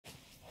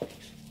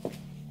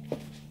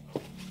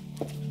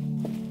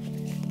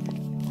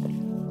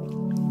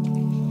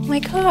my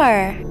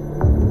car.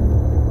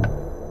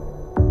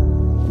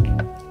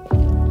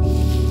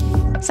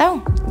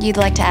 So, you'd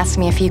like to ask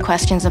me a few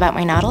questions about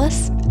my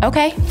Nautilus?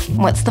 Okay,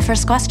 what's the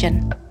first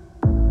question?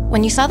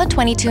 When you saw the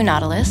 22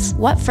 Nautilus,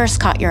 what first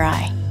caught your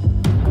eye?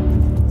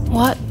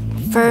 What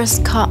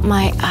first caught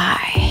my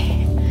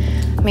eye?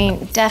 I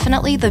mean,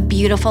 definitely the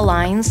beautiful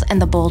lines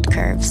and the bold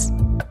curves.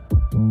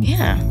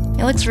 Yeah,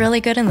 it looks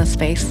really good in this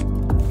space.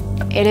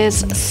 It is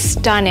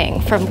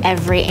stunning from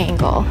every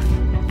angle.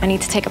 I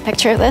need to take a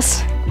picture of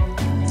this.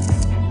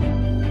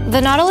 The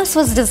Nautilus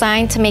was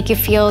designed to make you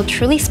feel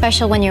truly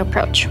special when you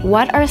approach.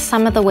 What are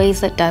some of the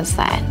ways it does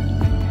that?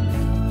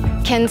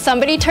 Can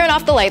somebody turn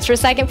off the lights for a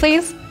second,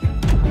 please?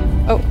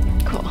 Oh,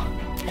 cool.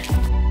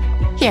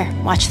 Here,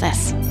 watch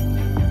this.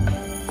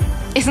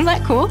 Isn't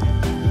that cool?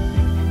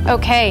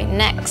 Okay,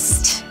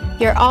 next.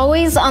 You're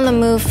always on the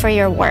move for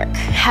your work.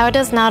 How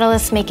does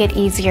Nautilus make it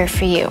easier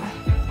for you?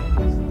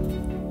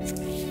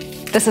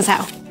 This is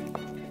how.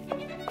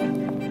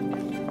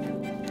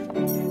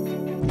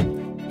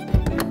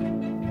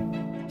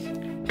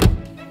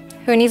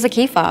 Who needs a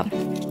key fob?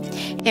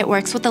 It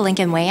works with the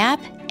Lincoln Way app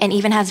and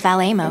even has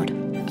valet mode.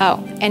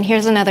 Oh, and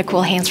here's another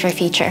cool hands-free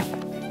feature.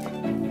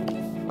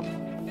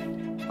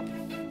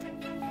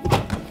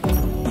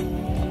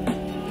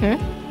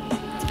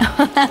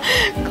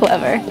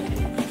 Clever.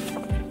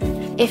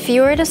 If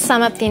you were to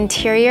sum up the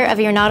interior of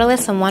your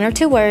Nautilus in 1 or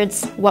 2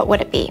 words, what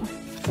would it be?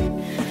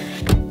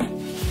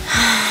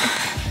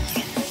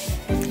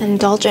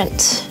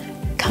 Indulgent.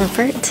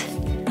 Comfort.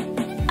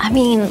 I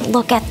mean,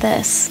 look at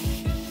this.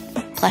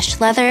 Plush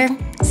leather,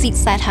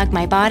 seats that hug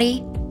my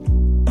body.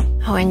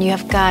 Oh, and you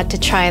have got to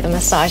try the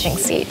massaging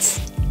seats.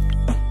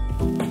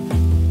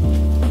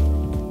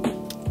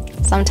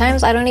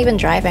 Sometimes I don't even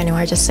drive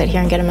anywhere, just sit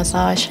here and get a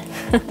massage.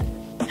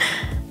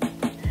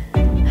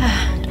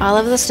 All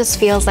of this just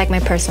feels like my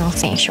personal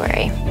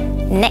sanctuary.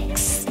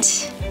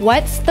 Next,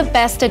 what's the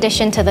best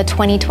addition to the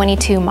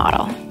 2022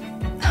 model?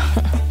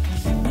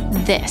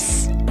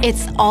 This.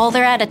 It's all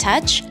there at a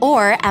touch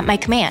or at my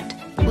command.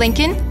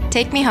 Lincoln,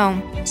 take me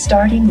home.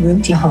 Starting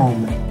route to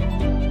home.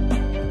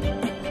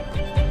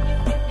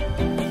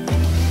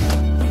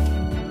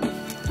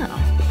 Oh.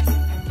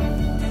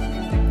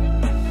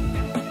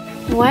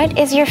 What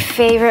is your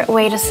favorite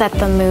way to set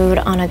the mood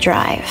on a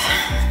drive?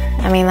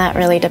 I mean, that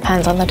really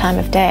depends on the time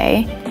of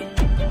day.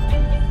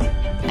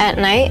 At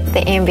night,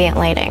 the ambient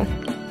lighting.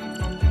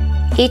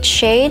 Each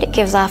shade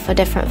gives off a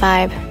different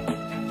vibe,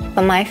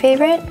 but my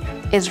favorite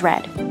is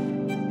red.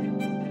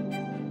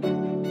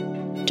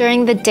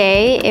 During the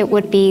day, it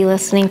would be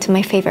listening to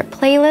my favorite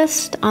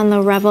playlist on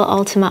the Revel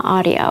Ultima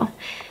Audio.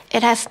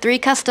 It has 3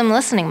 custom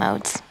listening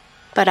modes,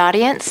 but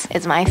audience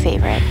is my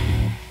favorite.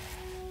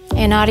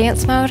 In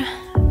audience mode,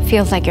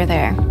 feels like you're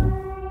there.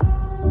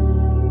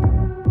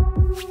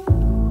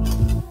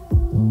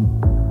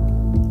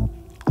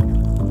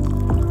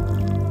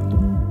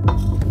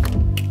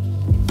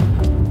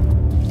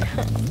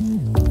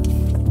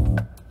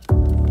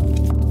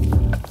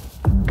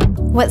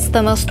 What's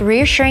the most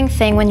reassuring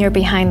thing when you're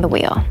behind the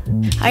wheel?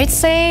 I'd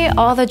say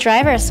all the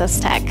driver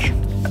assist tech.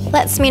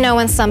 Lets me know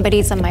when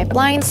somebody's in my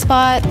blind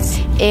spot.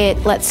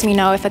 It lets me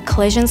know if a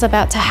collision's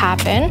about to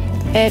happen.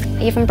 It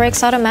even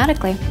brakes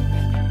automatically.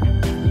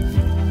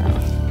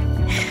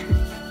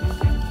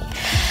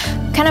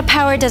 What kind of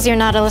power does your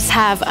Nautilus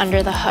have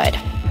under the hood?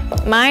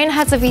 Mine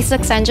has a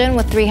V6 engine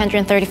with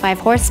 335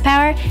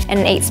 horsepower and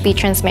an 8-speed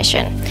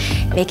transmission,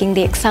 making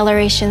the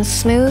acceleration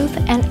smooth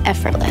and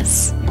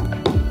effortless.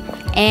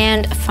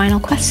 And final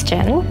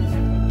question.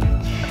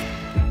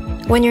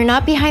 When you're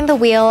not behind the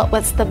wheel,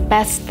 what's the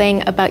best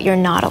thing about your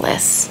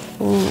Nautilus?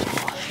 Ooh.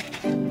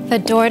 The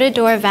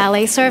door-to-door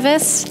valet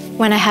service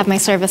when I have my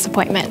service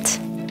appointment.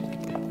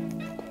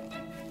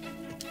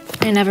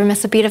 I never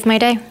miss a beat of my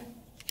day.